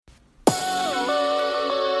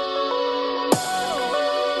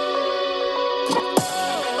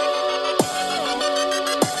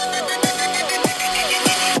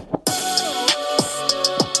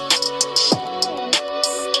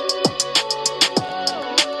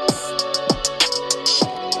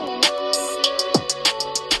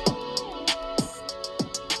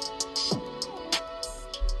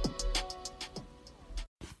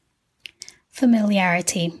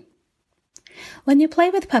Familiarity. When you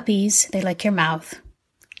play with puppies, they lick your mouth.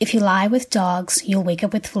 If you lie with dogs, you'll wake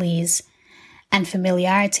up with fleas. And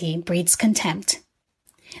familiarity breeds contempt.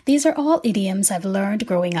 These are all idioms I've learned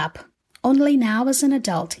growing up. Only now as an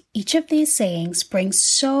adult, each of these sayings brings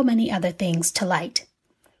so many other things to light.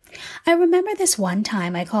 I remember this one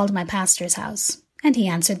time I called my pastor's house, and he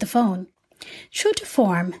answered the phone. True to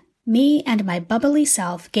form, me and my bubbly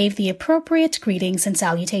self gave the appropriate greetings and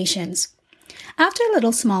salutations. After a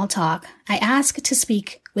little small talk, I asked to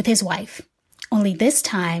speak with his wife. Only this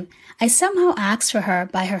time, I somehow asked for her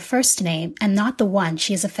by her first name and not the one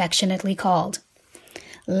she is affectionately called.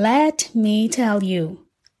 Let me tell you,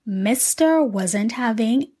 Mr. wasn't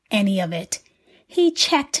having any of it. He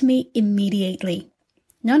checked me immediately.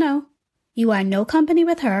 No, you are no company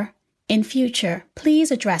with her. In future,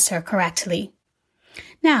 please address her correctly.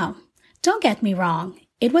 Now, don't get me wrong.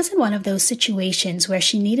 It wasn't one of those situations where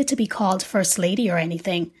she needed to be called First Lady or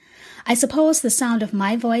anything. I suppose the sound of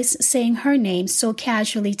my voice saying her name so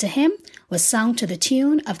casually to him was sung to the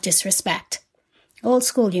tune of disrespect. Old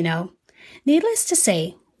school, you know. Needless to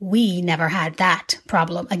say, we never had that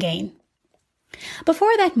problem again.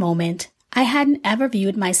 Before that moment, I hadn't ever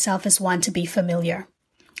viewed myself as one to be familiar.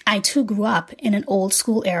 I too grew up in an old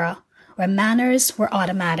school era where manners were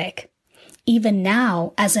automatic. Even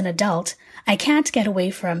now, as an adult, I can't get away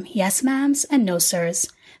from yes ma'ams and no sirs,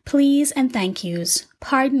 please and thank yous,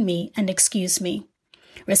 pardon me and excuse me.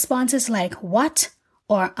 Responses like what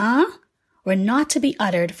or were not to be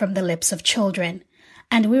uttered from the lips of children,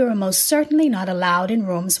 and we were most certainly not allowed in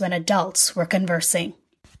rooms when adults were conversing.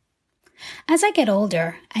 As I get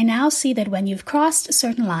older, I now see that when you've crossed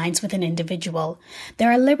certain lines with an individual,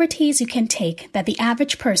 there are liberties you can take that the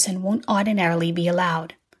average person won't ordinarily be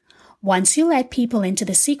allowed. Once you let people into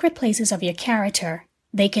the secret places of your character,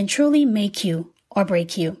 they can truly make you or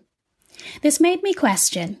break you. This made me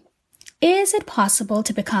question, is it possible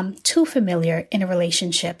to become too familiar in a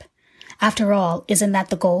relationship? After all, isn't that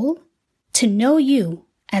the goal? To know you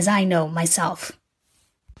as I know myself.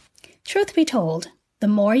 Truth be told, the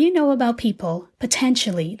more you know about people,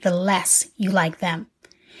 potentially the less you like them.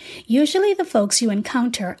 Usually the folks you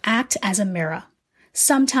encounter act as a mirror.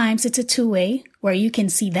 Sometimes it's a two-way where you can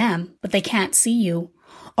see them, but they can't see you,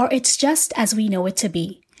 or it's just as we know it to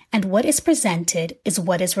be, and what is presented is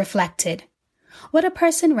what is reflected. What a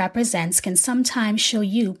person represents can sometimes show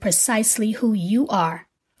you precisely who you are.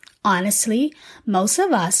 Honestly, most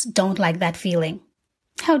of us don't like that feeling.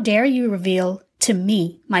 How dare you reveal to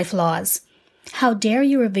me my flaws? How dare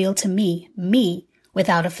you reveal to me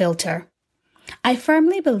without a filter? I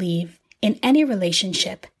firmly believe in any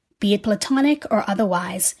relationship, be it platonic or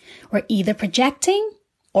otherwise, we're either projecting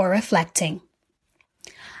or reflecting.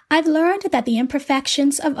 I've learned that the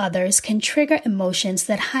imperfections of others can trigger emotions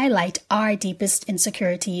that highlight our deepest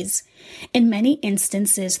insecurities. In many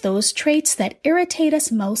instances, those traits that irritate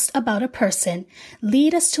us most about a person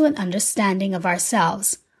lead us to an understanding of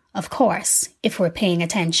ourselves, of course, if we're paying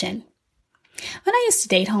attention. When I used to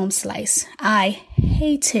date Home Slice, I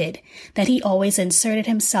hated that he always inserted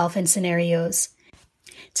himself in scenarios.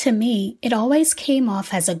 To me, it always came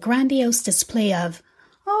off as a grandiose display of,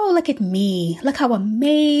 oh, look at me, look how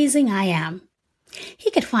amazing I am.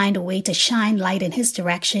 He could find a way to shine light in his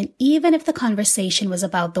direction even if the conversation was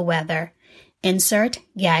about the weather. Insert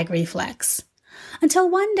gag reflex. Until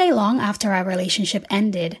one day long after our relationship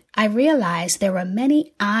ended, I realized there were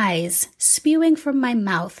many I's spewing from my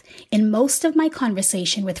mouth in most of my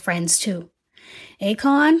conversation with friends too.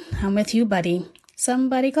 Akon, I'm with you, buddy.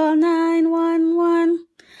 Somebody call 911.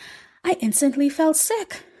 I instantly felt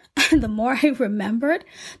sick. And the more I remembered,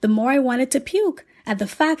 the more I wanted to puke at the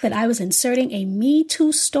fact that I was inserting a Me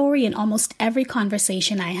Too story in almost every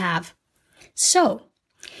conversation I have. So,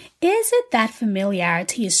 is it that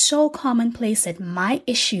familiarity is so commonplace that my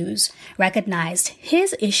issues recognized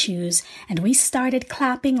his issues and we started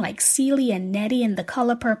clapping like Celie and Nettie in The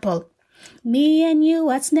Color Purple? Me and you,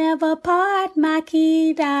 let's never part,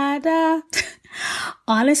 Maki Dada.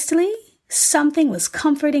 Honestly, something was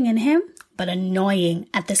comforting in him, but annoying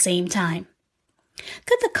at the same time.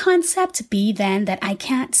 Could the concept be then that I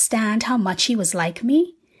can't stand how much he was like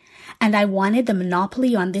me? And I wanted the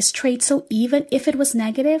monopoly on this trait so even if it was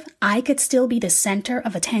negative, I could still be the center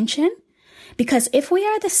of attention? Because if we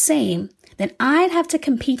are the same, then I'd have to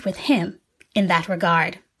compete with him in that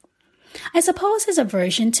regard. I suppose his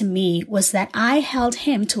aversion to me was that I held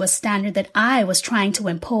him to a standard that I was trying to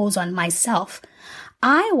impose on myself.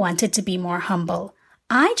 I wanted to be more humble.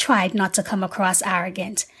 I tried not to come across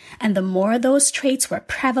arrogant, and the more those traits were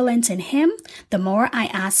prevalent in him, the more I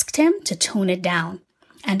asked him to tone it down.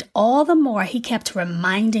 And all the more he kept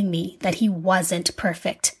reminding me that he wasn't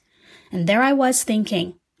perfect. And there I was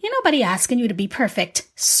thinking, ain't nobody asking you to be perfect,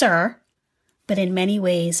 sir. But in many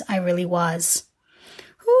ways, I really was.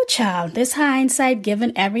 Ooh, child, this hindsight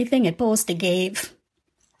given everything it supposed to gave.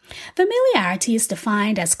 Familiarity is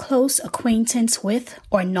defined as close acquaintance with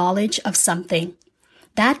or knowledge of something.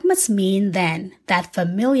 That must mean then that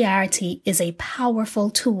familiarity is a powerful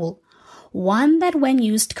tool, one that when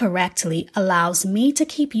used correctly allows me to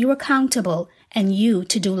keep you accountable and you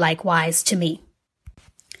to do likewise to me.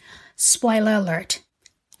 Spoiler alert.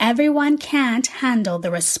 Everyone can't handle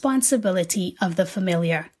the responsibility of the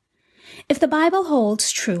familiar. If the Bible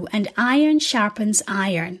holds true and iron sharpens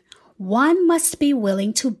iron, one must be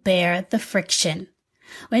willing to bear the friction.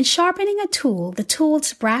 When sharpening a tool, the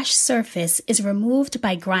tool's brash surface is removed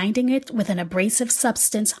by grinding it with an abrasive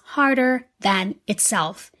substance harder than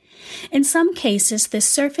itself. In some cases, the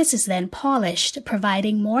surface is then polished,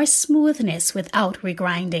 providing more smoothness without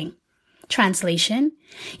regrinding. Translation: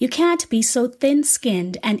 you can't be so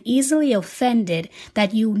thin-skinned and easily offended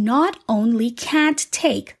that you not only can't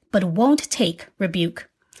take, but won't take rebuke.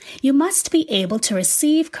 You must be able to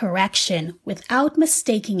receive correction without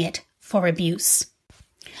mistaking it for abuse.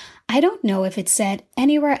 I don't know if it's said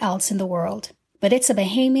anywhere else in the world, but it's a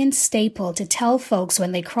Bahamian staple to tell folks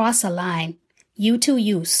when they cross a line, you too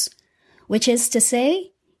use, which is to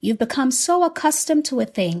say, you've become so accustomed to a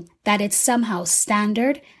thing that it's somehow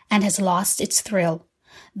standard and has lost its thrill.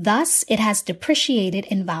 Thus, it has depreciated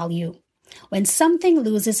in value. When something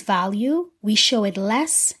loses value, we show it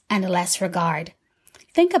less and less regard.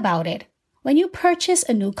 Think about it. When you purchase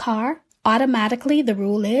a new car, automatically the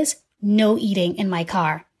rule is no eating in my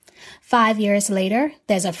car. 5 years later,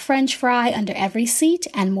 there's a French fry under every seat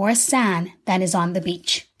and more sand than is on the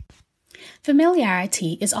beach.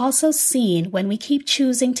 Familiarity is also seen when we keep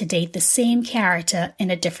choosing to date the same character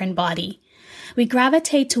in a different body. We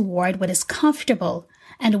gravitate toward what is comfortable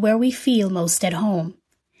and where we feel most at home.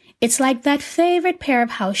 It's like that favorite pair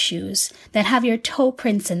of house shoes that have your toe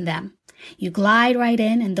prints in them. You glide right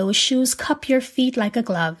in and those shoes cup your feet like a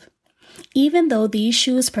glove. Even though these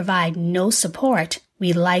shoes provide no support,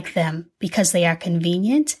 we like them because they are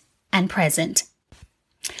convenient and present.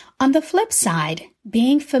 On the flip side,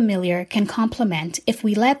 being familiar can complement if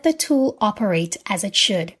we let the tool operate as it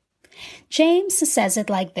should. James says it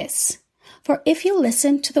like this: for if you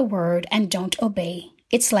listen to the word and don't obey,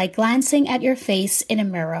 it's like glancing at your face in a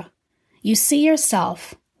mirror. You see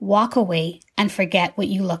yourself, walk away, and forget what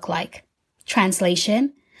you look like.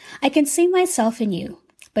 Translation: I can see myself in you,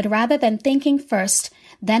 but rather than thinking first,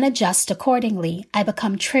 then adjust accordingly, I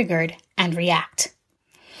become triggered and react.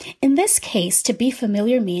 In this case, to be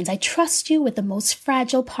familiar means I trust you with the most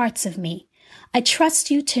fragile parts of me. I trust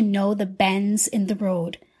you to know the bends in the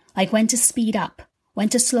road, like when to speed up, when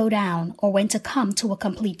to slow down, or when to come to a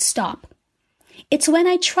complete stop. It's when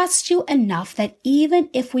I trust you enough that even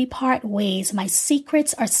if we part ways, my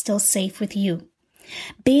secrets are still safe with you.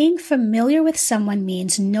 Being familiar with someone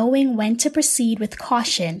means knowing when to proceed with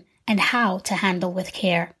caution and how to handle with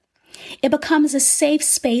care. It becomes a safe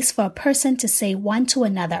space for a person to say one to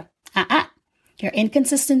another, your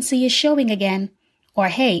inconsistency is showing again, or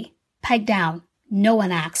hey, pipe down, no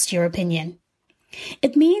one asked your opinion.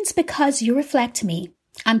 It means because you reflect me,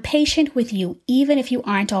 I'm patient with you even if you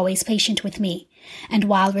aren't always patient with me. And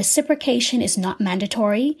while reciprocation is not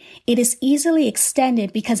mandatory, it is easily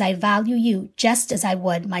extended because I value you just as I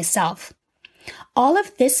would myself. All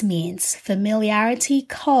of this means familiarity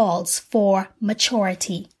calls for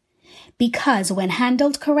maturity, because when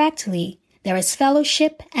handled correctly, there is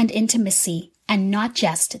fellowship and intimacy, and not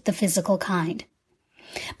just the physical kind.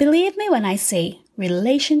 Believe me when I say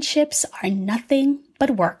relationships are nothing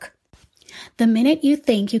but work. The minute you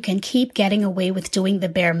think you can keep getting away with doing the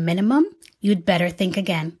bare minimum, you'd better think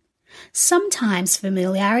again. Sometimes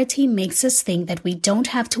familiarity makes us think that we don't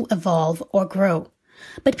have to evolve or grow.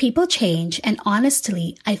 But people change, and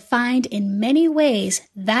honestly, I find in many ways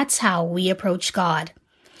that's how we approach God.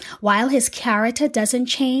 While his character doesn't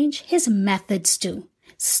change, his methods do.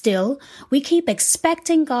 Still, we keep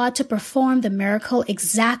expecting God to perform the miracle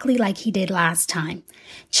exactly like he did last time.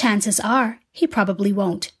 Chances are, he probably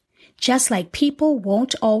won't. Just like people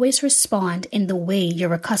won't always respond in the way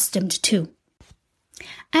you're accustomed to.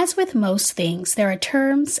 As with most things, there are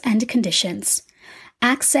terms and conditions.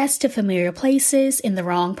 Access to familiar places in the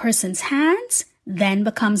wrong person's hands then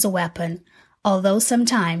becomes a weapon, although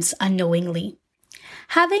sometimes unknowingly.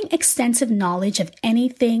 Having extensive knowledge of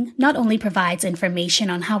anything not only provides information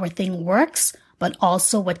on how a thing works, but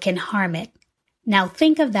also what can harm it. Now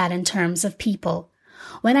think of that in terms of people.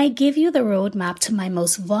 When I give you the roadmap to my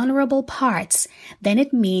most vulnerable parts, then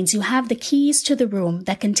it means you have the keys to the room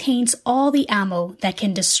that contains all the ammo that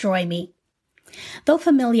can destroy me. Though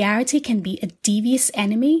familiarity can be a devious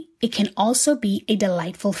enemy, it can also be a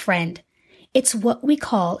delightful friend. It's what we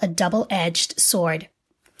call a double-edged sword.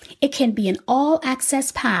 It can be an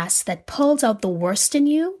all-access pass that pulls out the worst in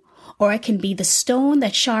you, or it can be the stone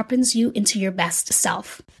that sharpens you into your best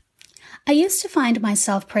self. I used to find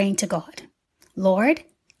myself praying to God, Lord,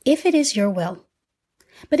 if it is your will.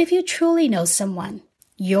 But if you truly know someone,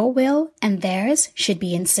 your will and theirs should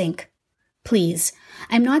be in sync. Please,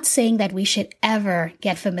 I'm not saying that we should ever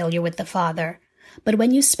get familiar with the Father, but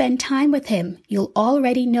when you spend time with Him, you'll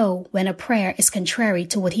already know when a prayer is contrary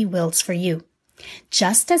to what He wills for you.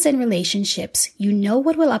 Just as in relationships, you know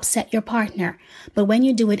what will upset your partner, but when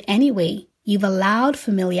you do it anyway, you've allowed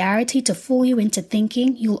familiarity to fool you into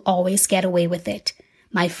thinking you'll always get away with it.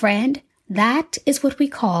 My friend, that is what we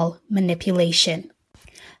call manipulation.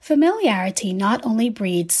 Familiarity not only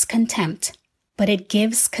breeds contempt, but it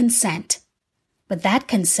gives consent. But that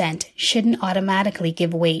consent shouldn't automatically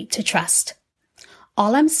give way to trust.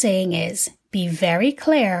 All I'm saying is, be very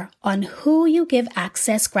clear on who you give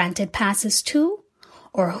access granted passes to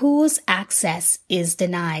or whose access is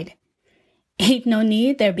denied. Ain't no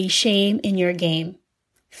need there be shame in your game.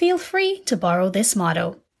 Feel free to borrow this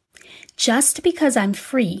motto. Just because I'm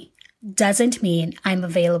free doesn't mean I'm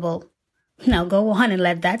available. Now go on and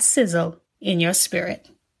let that sizzle in your spirit.